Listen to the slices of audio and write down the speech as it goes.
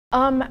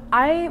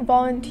I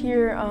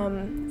volunteer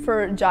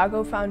for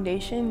Jago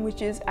Foundation,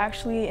 which is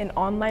actually an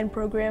online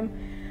program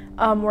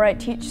where I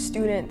teach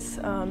students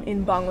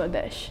in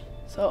Bangladesh.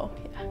 So,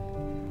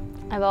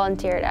 yeah. I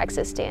volunteer at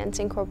Access Dance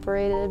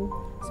Incorporated.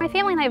 My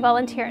family and I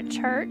volunteer at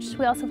church.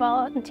 We also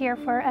volunteer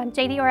for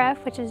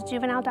JDRF, which is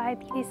Juvenile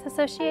Diabetes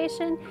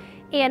Association,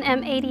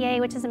 and ADA,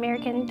 which is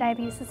American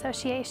Diabetes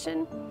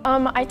Association.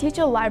 I teach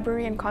a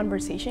library and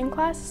conversation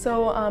class,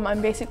 so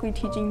I'm basically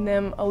teaching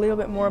them a little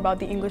bit more about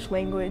the English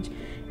language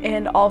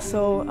and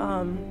also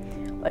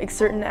like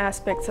certain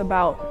aspects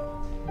about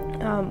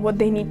what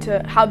they need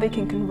to, how they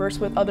can converse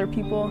with other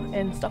people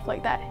and stuff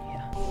like that.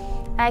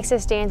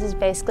 Access Dance is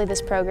basically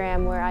this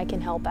program where I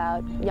can help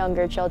out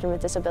younger children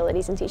with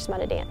disabilities and teach them how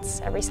to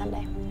dance every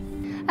Sunday.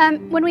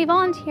 When we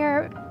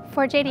volunteer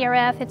for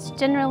JDRF, it's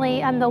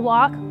generally the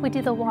walk. We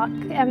do the walk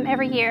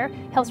every year,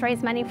 helps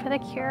raise money for the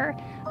cure.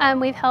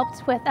 We've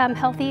helped with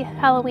healthy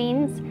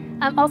Halloweens.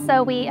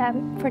 Also,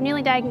 for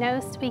newly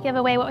diagnosed, we give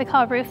away what we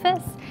call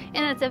Rufus,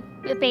 and it's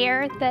a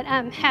bear that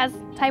has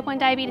type 1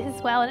 diabetes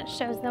as well, and it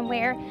shows them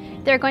where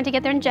they're going to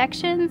get their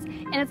injections,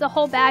 and it's a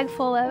whole bag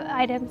full of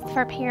items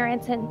for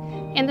parents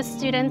and the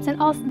students,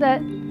 and also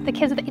the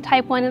kids with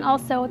type 1 and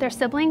also their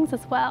siblings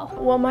as well.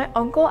 Well, my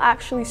uncle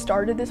actually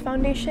started this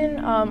foundation,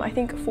 I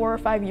think 4 or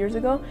 5 years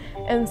ago,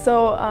 and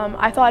so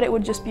I thought it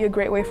would just be a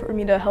great way for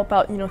me to help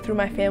out, through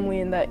my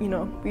family, and that,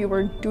 we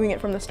were doing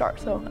it from the start,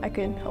 so I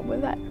could help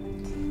with that.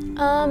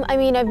 I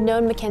mean, I've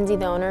known Mackenzie,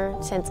 the owner,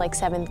 since like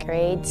 7th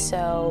grade,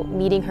 so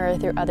meeting her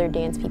through other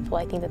dance people,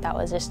 I think that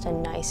was just a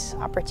nice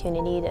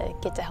opportunity to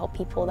get to help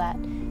people that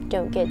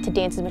don't get to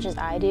dance as much as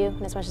I do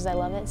and as much as I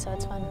love it, so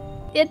it's fun.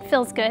 It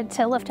feels good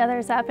to lift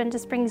others up and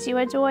just brings you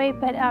a joy,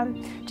 but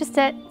just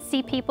to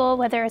see people,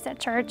 whether it's at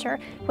church or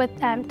with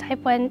type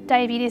 1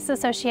 diabetes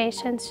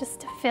associations,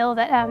 just to feel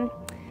that,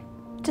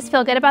 just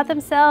feel good about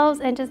themselves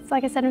and just,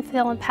 like I said,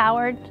 feel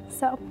empowered,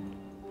 so.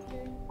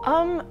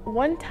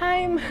 One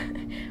time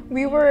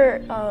we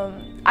were,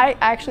 I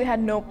actually had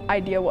no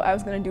idea what I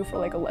was going to do for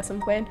like a lesson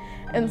plan,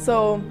 and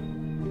so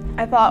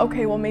I thought,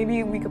 okay, well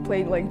maybe we could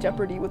play like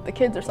Jeopardy with the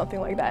kids or something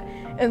like that.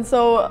 And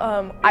so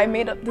I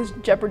made up this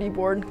Jeopardy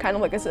board kind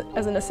of like as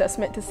an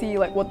assessment to see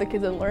like what the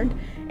kids had learned,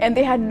 and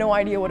they had no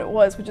idea what it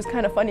was, which is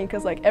kind of funny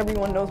because like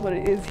everyone knows what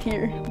it is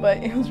here, but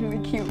it was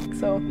really cute,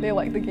 so they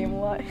liked the game a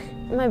lot.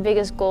 My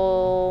biggest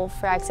goal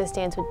for Access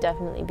Dance would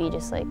definitely be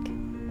just like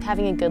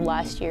having a good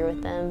last year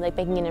with them, like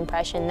making an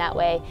impression. That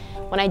way,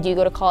 when I do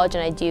go to college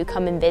and I do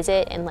come and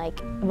visit and like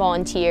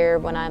volunteer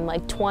when I'm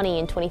like 20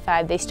 and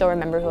 25, they still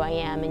remember who I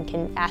am and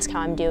can ask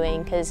how I'm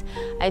doing, because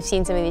I've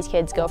seen some of these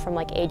kids go from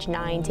like age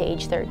 9 to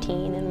age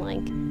 13 and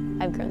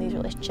like I've grown these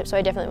relationships, so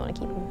I definitely want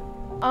to keep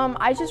them.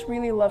 I just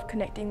really love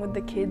connecting with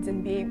the kids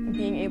and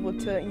being able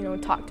to,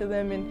 talk to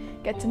them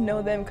and get to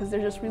know them because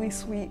they're just really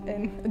sweet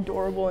and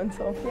adorable, and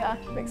so yeah,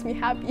 it makes me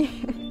happy.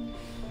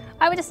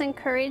 I would just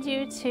encourage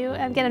you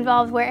to get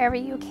involved wherever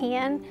you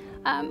can.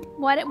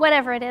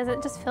 Whatever it is,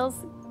 it just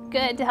feels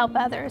good to help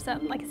others.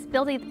 Like it's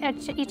building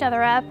each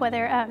other up,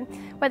 whether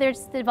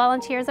it's the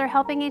volunteers are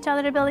helping each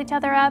other to build each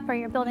other up or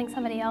you're building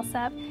somebody else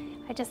up.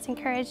 I just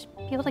encourage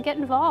people to get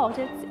involved.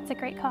 It's a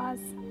great cause.